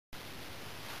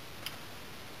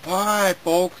Alright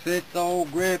folks, it's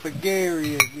old Grandpa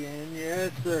Gary again.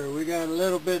 Yes sir, we got a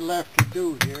little bit left to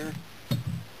do here.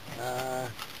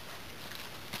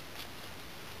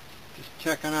 Just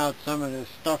checking out some of this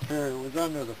stuff here. It was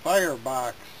under the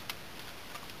Firebox.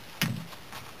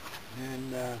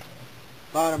 And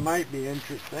thought it might be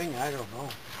interesting, I don't know.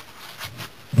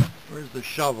 Where's the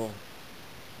shovel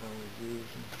I was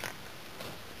using?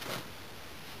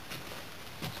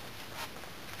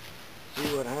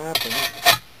 See what happens.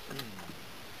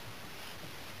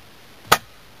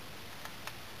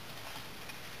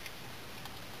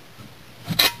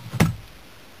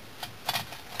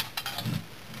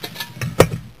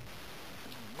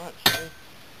 Much, eh?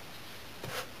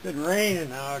 It's been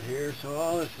raining out here, so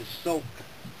all this is soaked.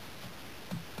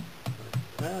 But,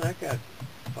 well, that got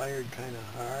fired kind of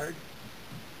hard.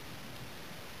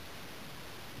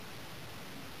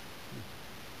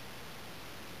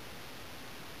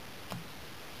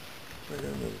 Right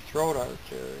into the throat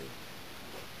artery.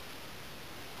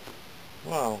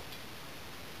 Wow.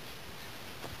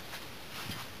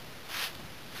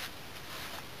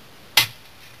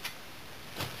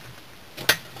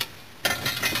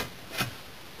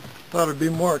 Thought it'd be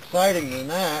more exciting than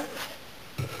that.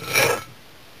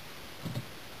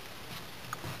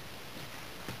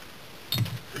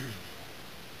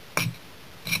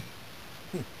 I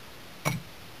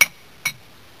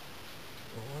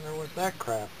wonder what that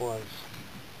crap was.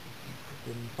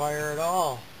 Didn't fire at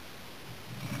all.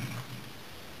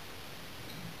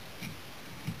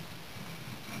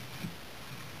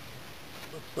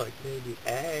 Looks like maybe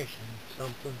ash and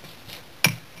something.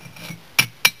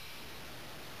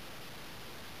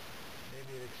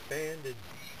 Maybe it expanded.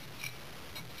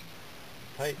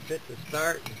 Tight fit to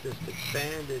start, it just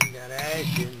expanded and got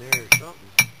ash in there or something.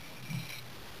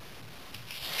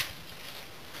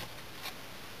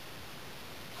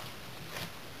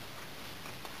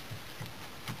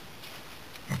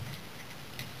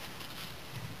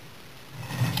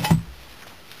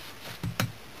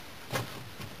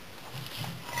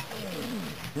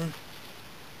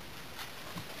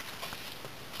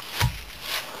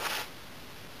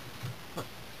 Not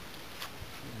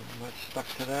much stuck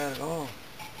to that at all.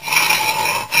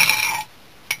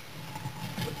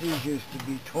 But these used to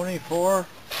be 24.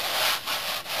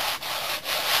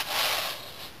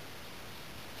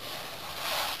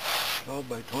 Oh,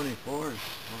 by 24s. Wow.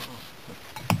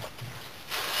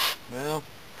 Well,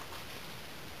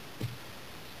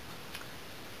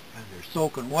 and they're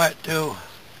soaking wet too.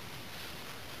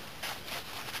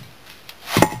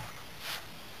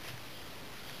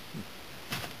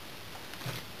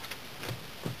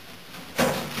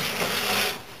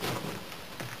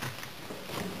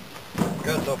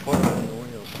 Guess I'll put it on the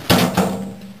wheels.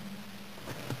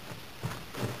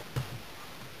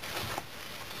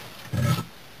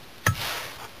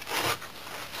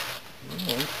 Oh,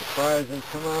 I'm surprised they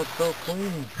come out so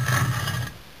clean.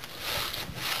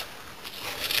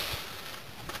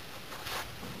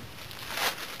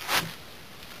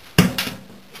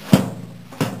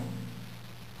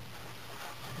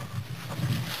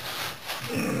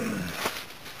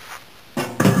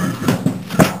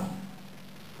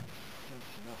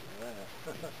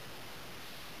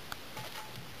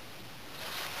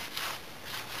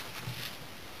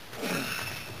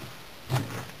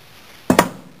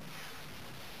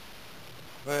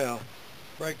 Well,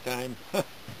 break time, I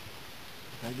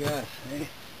guess, eh?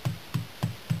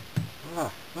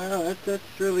 Ah, well,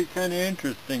 that's really kind of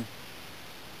interesting.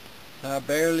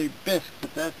 Barely bisque,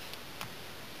 but that's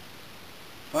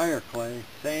fire clay.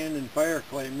 Sand and fire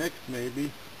clay mixed,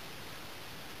 maybe.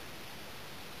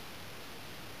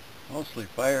 Mostly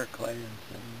fire clay and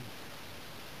sand.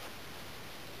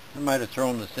 I might have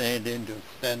thrown the sand in to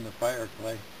extend the fire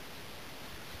clay.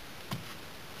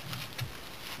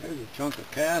 There's a chunk of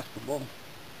castable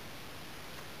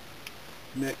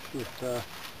mixed with, that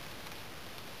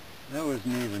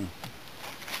wasn't even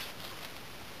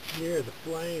near the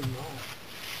flame though.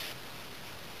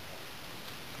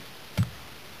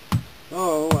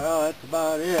 Oh, well, that's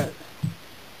about it.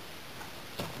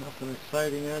 Nothing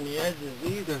exciting on the edges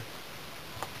either.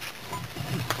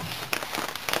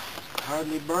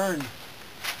 Hardly burned.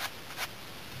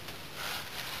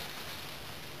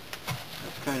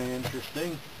 That's kind of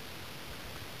interesting.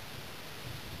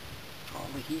 All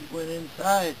the heat went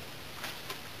inside.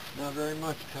 Not very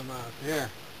much come out there.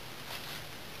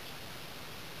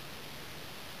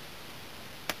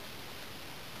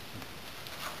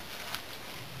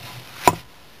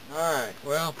 Alright,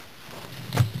 well,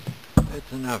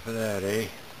 that's enough of that, eh?